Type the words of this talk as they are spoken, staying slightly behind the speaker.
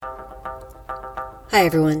Hi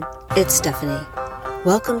everyone, it's Stephanie.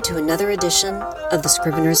 Welcome to another edition of the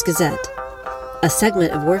Scrivener's Gazette, a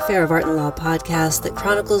segment of Warfare of Art and Law podcast that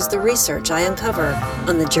chronicles the research I uncover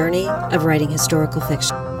on the journey of writing historical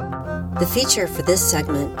fiction. The feature for this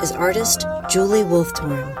segment is artist Julie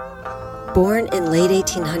Wolfthorn. Born in late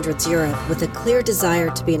 1800s Europe with a clear desire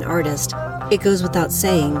to be an artist, it goes without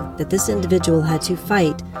saying that this individual had to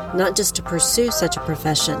fight not just to pursue such a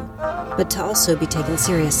profession, but to also be taken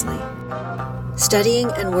seriously. Studying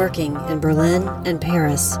and working in Berlin and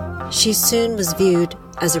Paris, she soon was viewed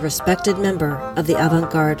as a respected member of the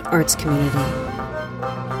avant-garde arts community.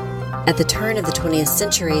 At the turn of the 20th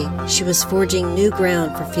century, she was forging new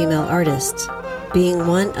ground for female artists, being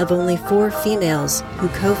one of only 4 females who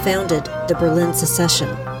co-founded the Berlin Secession,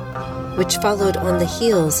 which followed on the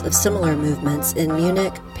heels of similar movements in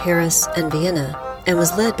Munich, Paris, and Vienna, and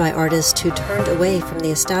was led by artists who turned away from the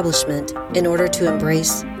establishment in order to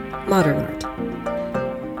embrace modern art.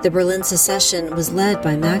 The Berlin Secession was led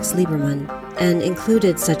by Max Liebermann and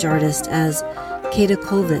included such artists as Käthe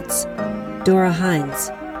Kollwitz, Dora Heinz,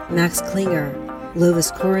 Max Klinger,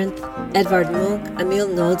 Lovis Corinth, Edvard Munch, Emil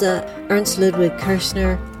Nolde, Ernst Ludwig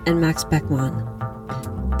Kirchner, and Max Beckmann.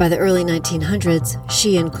 By the early 1900s,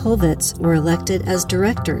 she and Kollwitz were elected as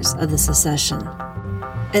directors of the Secession.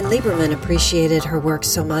 And Liebermann appreciated her work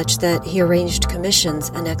so much that he arranged commissions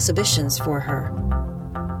and exhibitions for her.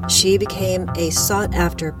 She became a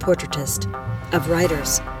sought-after portraitist of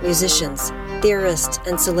writers, musicians, theorists,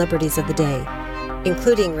 and celebrities of the day,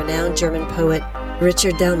 including renowned German poet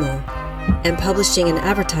Richard Delmau, and publishing and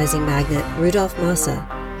advertising magnate Rudolf Mosse,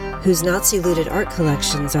 whose Nazi-looted art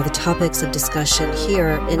collections are the topics of discussion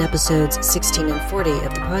here in episodes 16 and 40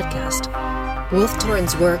 of the podcast.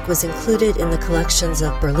 Wolfthorn's work was included in the collections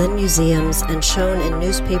of Berlin museums and shown in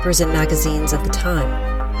newspapers and magazines of the time.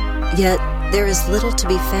 Yet, there is little to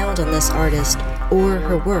be found on this artist or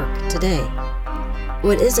her work today.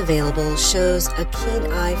 What is available shows a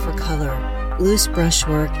keen eye for color, loose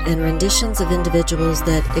brushwork, and renditions of individuals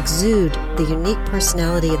that exude the unique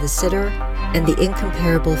personality of the sitter and the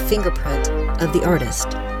incomparable fingerprint of the artist.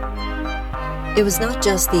 It was not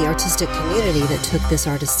just the artistic community that took this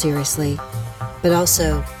artist seriously, but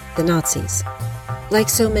also the Nazis. Like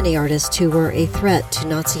so many artists who were a threat to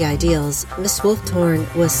Nazi ideals, Miss Wolfthorn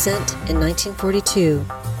was sent in 1942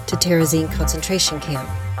 to Terezin concentration camp,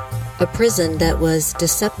 a prison that was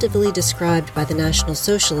deceptively described by the National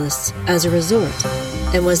Socialists as a resort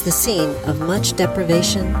and was the scene of much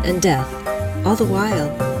deprivation and death, all the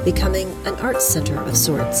while becoming an arts center of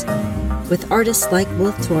sorts, with artists like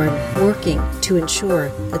Wolfthorn working to ensure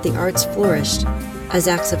that the arts flourished as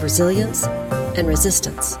acts of resilience and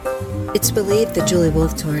resistance. It's believed that Julie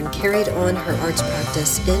Wolfthorn carried on her arts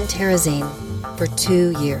practice in Terezin for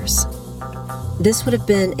 2 years. This would have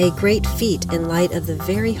been a great feat in light of the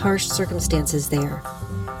very harsh circumstances there,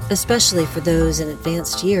 especially for those in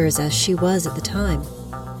advanced years as she was at the time,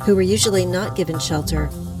 who were usually not given shelter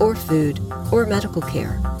or food or medical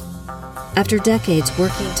care. After decades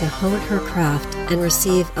working to hone her craft and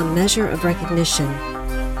receive a measure of recognition,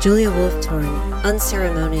 Julia Wolfthorn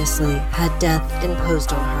unceremoniously had death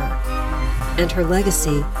imposed on her, and her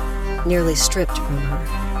legacy nearly stripped from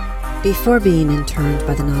her. Before being interned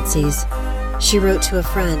by the Nazis, she wrote to a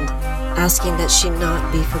friend asking that she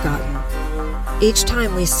not be forgotten. Each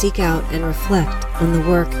time we seek out and reflect on the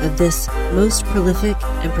work of this most prolific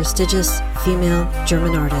and prestigious female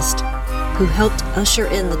German artist who helped usher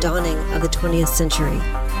in the dawning of the 20th century,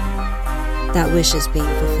 that wish is being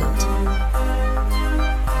fulfilled.